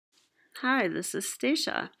Hi, this is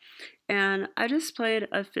Stacia, and I just played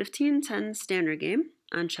a 15-10 standard game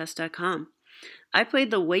on chess.com. I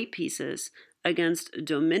played the white pieces against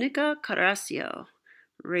domenicacaraccio,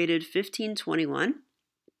 rated 1521.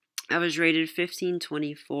 I was rated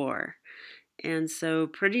 1524, and so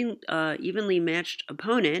pretty evenly matched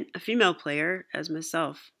opponent, a female player as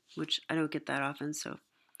myself, which I don't get that often, so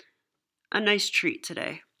a nice treat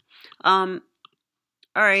today. All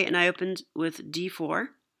right, and I opened with d4.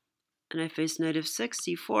 And I faced knight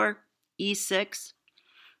f6, c4, e6,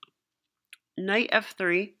 knight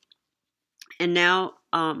f3, and now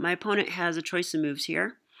my opponent has a choice of moves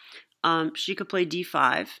here. She could play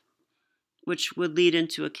d5, which would lead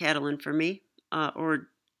into a Catalan for me,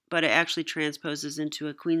 but it actually transposes into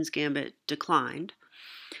a Queen's Gambit declined.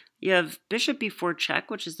 You have bishop b4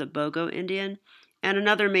 check, which is the Bogo Indian, and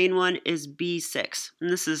another main one is b6, and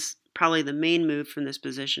this is probably the main move from this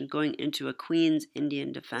position, going into a Queen's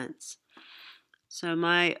Indian defense. So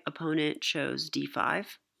my opponent chose d5,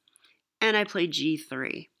 and I played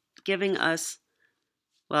g3, giving us,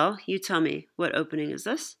 well, you tell me, what opening is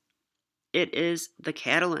this? It is the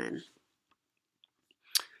Catalan.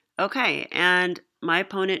 Okay, and my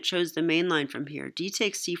opponent chose the main line from here, d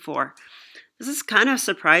takes c4. This is kind of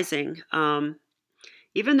surprising.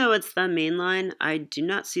 Even though it's the main line, I do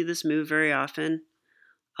not see this move very often.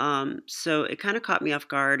 So it kind of caught me off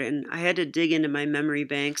guard, and I had to dig into my memory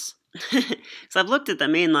banks. So I've looked at the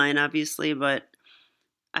main line, obviously, but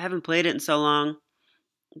I haven't played it in so long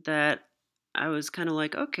that I was kind of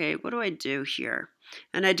like, okay, what do I do here?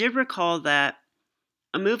 And I did recall that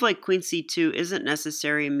a move like Queen c2 isn't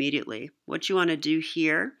necessary immediately. What you want to do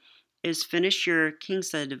here is finish your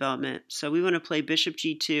kingside development. So we want to play bishop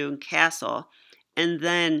g2 and castle, and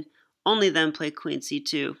then only then play Queen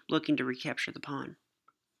c2, looking to recapture the pawn.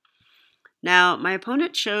 Now, my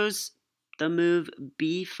opponent chose the move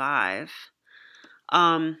b5.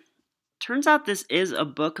 Turns out this is a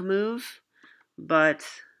book move, but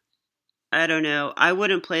I don't know. I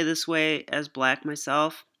wouldn't play this way as black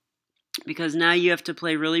myself, because now you have to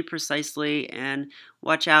play really precisely and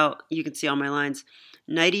watch out. You can see all my lines.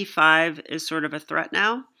 Knight e5 is sort of a threat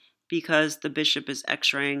now because the bishop is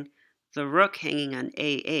x-raying the rook hanging on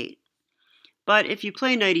a8. But if you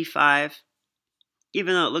play knight e5,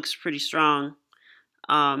 even though it looks pretty strong,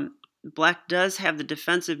 black does have the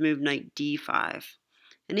defensive move knight d5.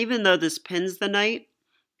 And even though this pins the knight,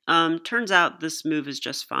 turns out this move is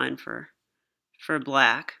just fine for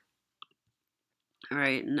black. All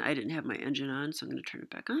right, and I didn't have my engine on, so I'm going to turn it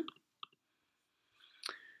back on.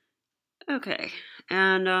 Okay,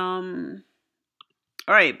 and all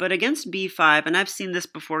right, but against b5, and I've seen this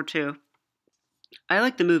before too, I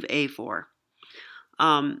like the move a4.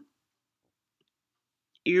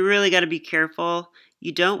 You really got to be careful.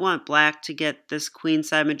 You don't want black to get this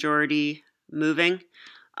queenside majority moving,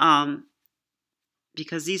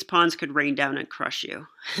 because these pawns could rain down and crush you,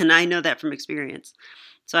 and I know that from experience.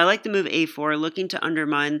 So I like the move a4, looking to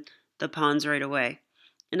undermine the pawns right away.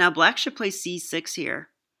 And now black should play c6 here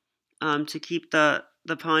to keep the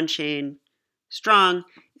pawn chain strong,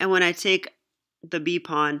 and when I take the b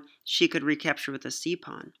pawn, she could recapture with a c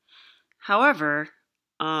pawn. However,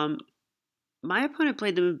 my opponent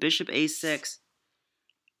played the move bishop a6,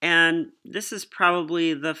 and this is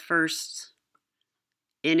probably the first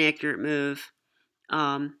inaccurate move.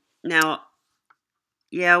 Now,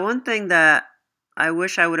 yeah, one thing that I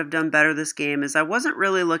wish I would have done better this game is I wasn't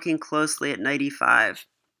really looking closely at knight e5.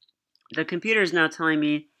 The computer is now telling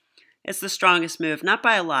me it's the strongest move, not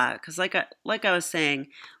by a lot, because like I was saying,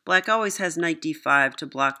 black always has knight d5 to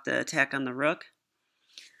block the attack on the rook.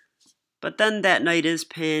 But then that knight is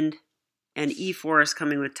pinned, and e4 is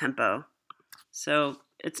coming with tempo. So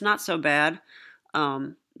it's not so bad,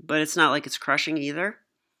 but it's not like it's crushing either.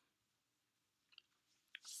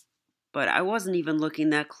 But I wasn't even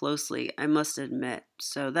looking that closely, I must admit.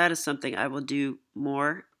 So that is something I will do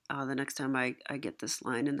more the next time I get this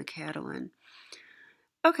line in the Catalan.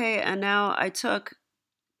 Okay, and now I took,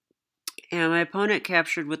 and my opponent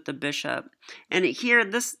captured with the bishop. And here,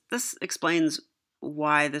 this explains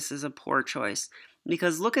why this is a poor choice.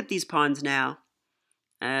 Because look at these pawns now.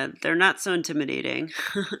 They're not so intimidating.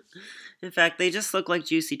 In fact, they just look like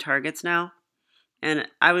juicy targets now. And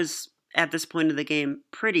I was, at this point of the game,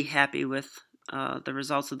 pretty happy with the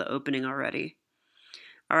results of the opening already.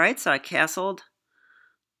 All right, so I castled.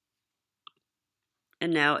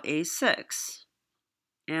 And now a6.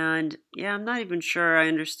 And yeah, I'm not even sure I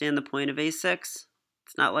understand the point of a6. It's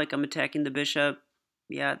not like I'm attacking the bishop.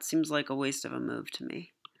 Yeah, it seems like a waste of a move to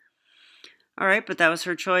me. All right, but that was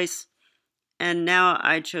her choice. And now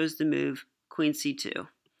I chose the move queen c2.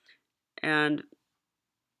 And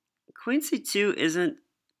Queen c2 isn't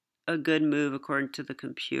a good move according to the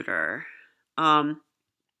computer. I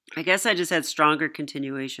guess I just had stronger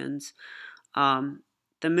continuations. The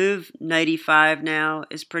move knight e5 now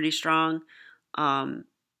is pretty strong. Knight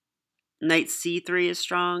c3 is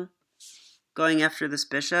strong, going after this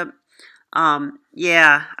bishop.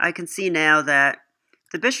 Yeah, I can see now that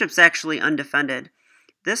the bishop's actually undefended.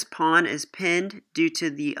 This pawn is pinned due to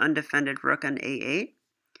the undefended rook on a8.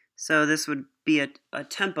 So this would be a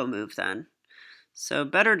tempo move then. So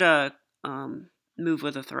better to move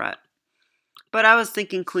with a threat. But I was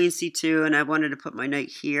thinking queen c2, and I wanted to put my knight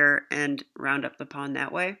here and round up the pawn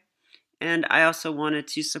that way. And I also wanted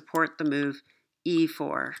to support the move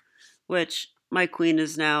e4, which my queen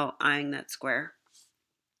is now eyeing that square.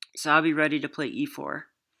 So I'll be ready to play e4.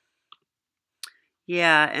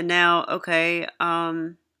 Yeah, and now, okay,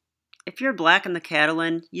 if you're black in the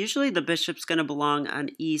Catalan, usually the bishop's going to belong on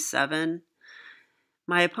e7.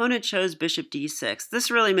 My opponent chose bishop d6. This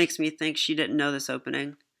really makes me think she didn't know this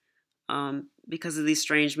opening because of these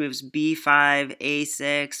strange moves, b5,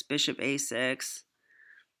 a6, bishop a6,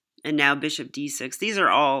 and now bishop d6. These are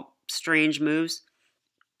all strange moves,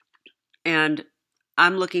 and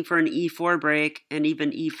I'm looking for an e4 break and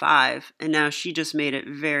even e5, and now she just made it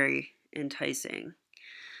very enticing.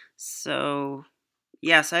 So,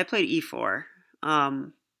 yes, I played e4.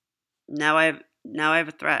 Now I have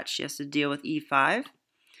a threat. She has to deal with e5,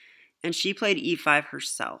 and she played e5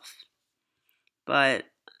 herself. But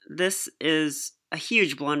this is a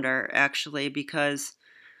huge blunder, actually, because,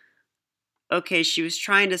 okay, she was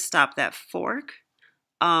trying to stop that fork,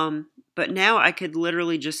 but now I could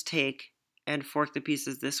literally just take and fork the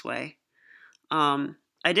pieces this way. I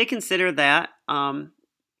did consider that.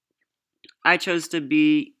 I chose to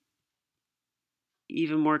be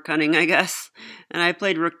even more cunning, I guess, and I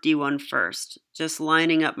played rook d1 first, just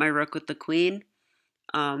lining up my rook with the queen.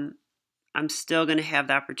 I'm still going to have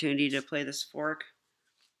the opportunity to play this fork.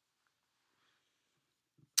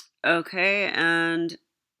 Okay, and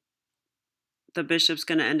the bishop's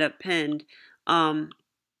going to end up pinned.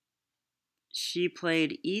 She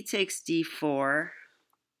played e takes d4.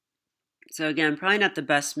 So again, probably not the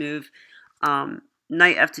best move.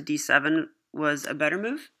 Knight f to d7 was a better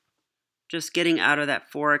move. Just getting out of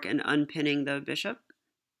that fork and unpinning the bishop.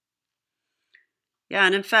 Yeah,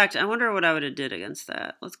 and in fact, I wonder what I would have did against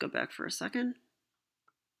that. Let's go back for a second.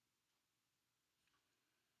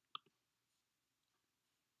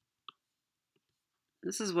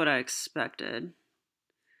 This is what I expected.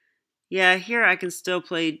 Yeah, here I can still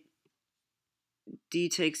play d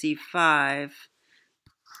takes e5,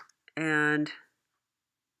 and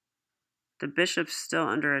the bishop's still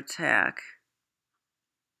under attack.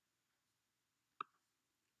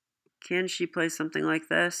 Can she play something like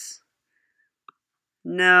this?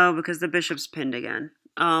 No, because the bishop's pinned again.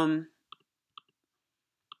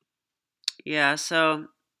 Yeah, so,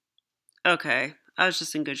 okay. I was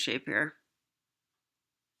just in good shape here.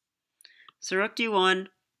 So rook d1,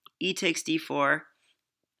 e takes d4,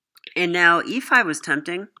 and now e5 was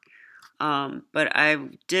tempting, but I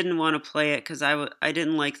didn't want to play it because I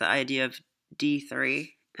didn't like the idea of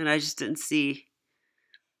d3, and I didn't see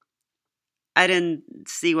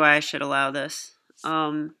why I should allow this,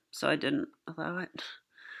 so I didn't allow it.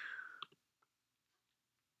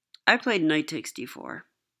 I played knight takes d4,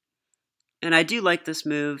 and I do like this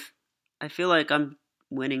move. I feel like I'm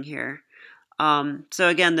winning here. So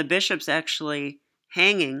again, the bishop's actually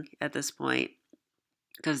hanging at this point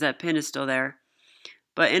because that pin is still there.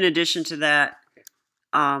 But in addition to that,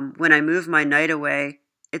 when I move my knight away,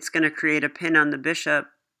 it's going to create a pin on the bishop,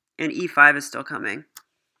 and e5 is still coming.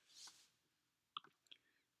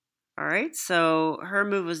 All right, so her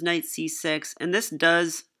move was knight c6, and this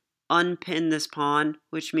does unpin this pawn,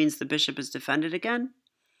 which means the bishop is defended again.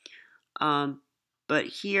 But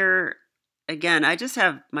here, again, I just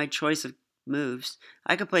have my choice of moves.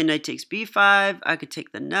 I could play knight takes b5, I could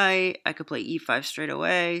take the knight, I could play e5 straight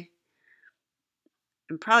away.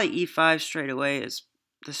 And probably e5 straight away is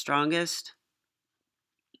the strongest.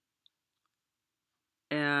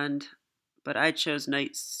 But I chose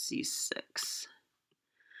knight c6.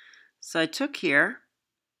 So I took here.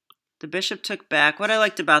 The bishop took back. What I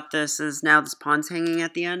liked about this is now this pawn's hanging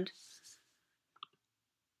at the end.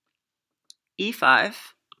 e5.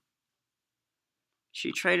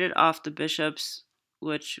 She traded off the bishops,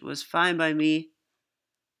 which was fine by me.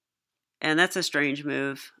 And that's a strange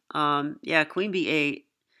move. Yeah, queen b8.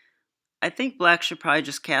 I think black should probably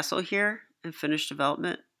just castle here and finish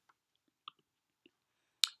development.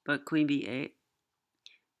 But queen b8.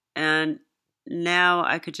 And now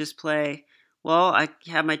I could just play, well, I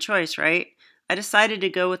have my choice, right? I decided to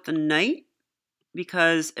go with the knight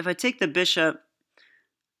because if I take the bishop,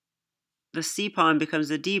 the c pawn becomes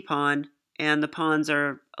the d pawn, and the pawns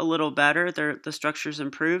are a little better. The structure's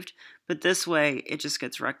improved, but this way it just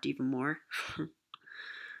gets wrecked even more.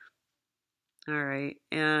 All right,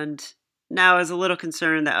 and now I was a little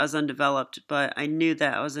concerned that I was undeveloped, but I knew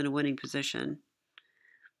that I was in a winning position.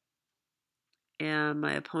 And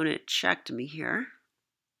my opponent checked me here.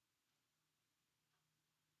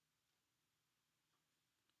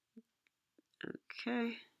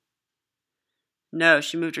 Okay. No,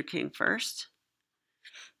 she moved her king first.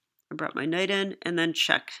 I brought my knight in and then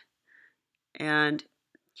checked. And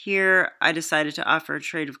here I decided to offer a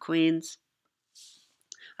trade of queens.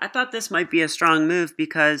 I thought this might be a strong move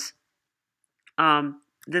because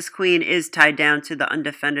this queen is tied down to the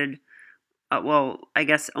undefended, well, I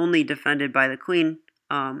guess only defended by the queen,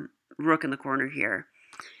 rook in the corner here.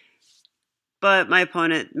 But my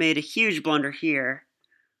opponent made a huge blunder here,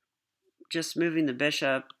 just moving the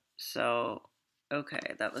bishop. So,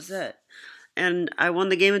 okay, that was it. And I won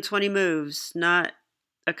the game in 20 moves. Not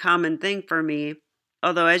a common thing for me.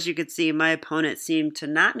 Although, as you could see, my opponent seemed to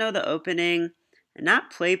not know the opening and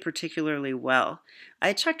not play particularly well.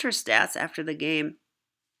 I checked her stats after the game,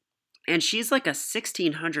 and she's like a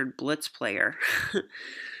 1600 blitz player.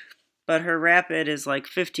 But her rapid is like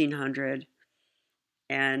 1500.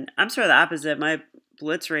 And I'm sort of the opposite. My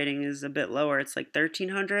blitz rating is a bit lower. It's like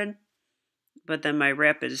 1300. But then my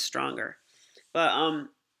rapid is stronger. But,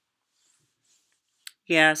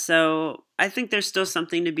 yeah, so I think there's still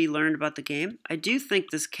something to be learned about the game. I do think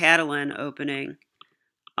this Catalan opening,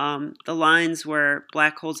 the lines where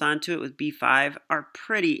black holds onto it with b5 are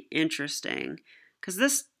pretty interesting. Because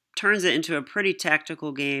this turns it into a pretty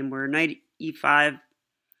tactical game where knight e5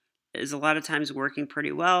 is a lot of times working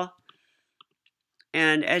pretty well.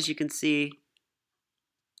 And as you can see,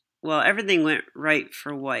 well, everything went right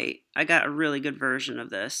for white. I got a really good version of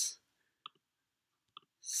this.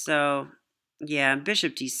 So, yeah,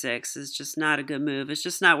 bishop d6 is just not a good move. It's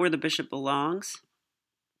just not where the bishop belongs.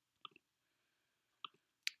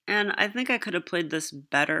 And I think I could have played this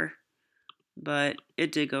better, but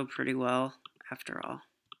it did go pretty well after all.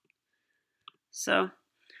 So,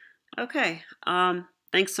 okay.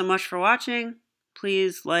 Thanks so much for watching.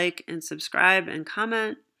 Please like and subscribe and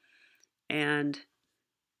comment. And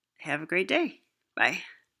have a great day. Bye.